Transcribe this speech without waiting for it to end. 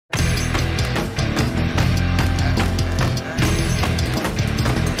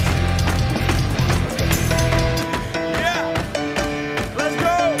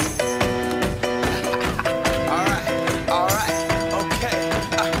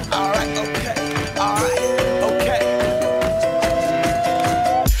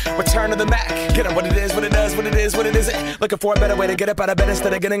visit. Looking for a better way to get up out of bed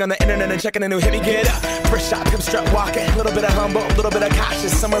instead of getting on the internet and checking a new hit. Me get up, first shot, pimp strut walking. A little bit of humble, a little bit of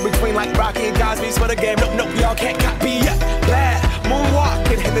cautious. Somewhere between like Rocky and Cosby's for the game. Nope, y'all can't copy yet. Bad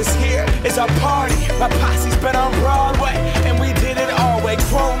moonwalking, and this here is our party. My posse's been on Broadway, and we did it all way.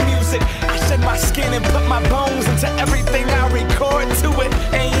 Chrome music, I shed my skin and put my bones into everything I record to it.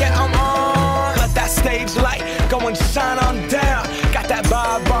 And yeah, I'm on. Let that stage light go and shine on down. Got that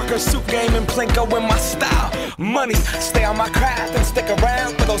Bob Barker suit game and Plinko in my style. Money, stay on my craft and stick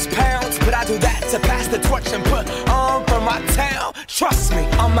around for those pounds. But I do that to pass the torch and put on for my town. Trust me,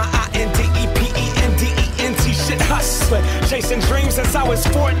 on my INDEPENDENT shit hustling. Chasing dreams since I was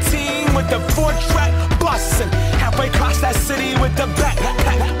 14 with the 4-track bustin'. Halfway across that city with the back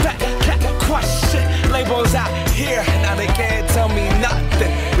crush shit. Labels out here, now they can't tell me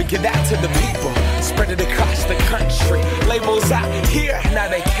nothing. We give that to the people, spread it across the country. Labels out here, now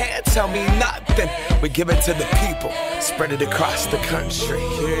they can't tell me nothing. We give it to the people, spread it across the country.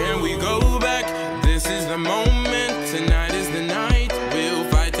 Here we go back, this is the moment, tonight is the night. We'll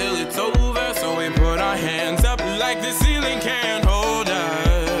fight till it's over, so we put our hands up like the ceiling can't hold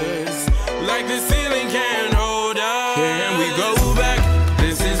us. Like the ceiling can't hold us. Here we go back,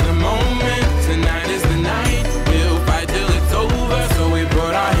 this is the moment, tonight is the night. We'll fight till it's over, so we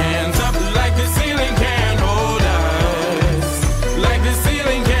put our hands up like the ceiling can't hold us. Like the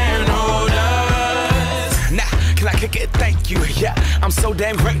ceiling can't hold us. Nah, can I kick it? Thank you, yeah, I'm so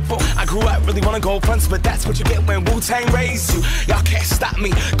damn grateful. I grew up really wanna go fronts, but that's what you get when Wu-Tang raised you. Y'all can't stop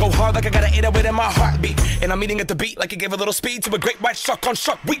me, go hard like I got an 808 in my heartbeat. And I'm eating at the beat like it gave a little speed to a great white shark on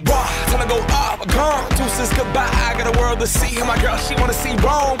shark. We raw, time to go off, gone. Deuces goodbye, I got a world to see. And my girl, she wanna see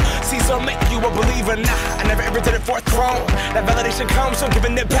Rome. Caesar make you a believer, nah, I never ever did it for a throne. That validation comes from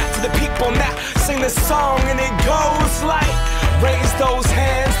giving it back to the people. Now, sing this song and it goes like, raise those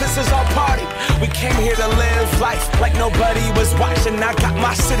hands, this is our party. We came here to live life like nobody was watching. I got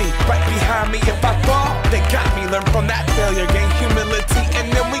my city right behind me. If I fall, they got me. Learn from that failure, gain humility,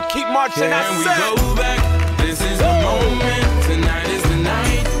 and then we keep marching. And we go back.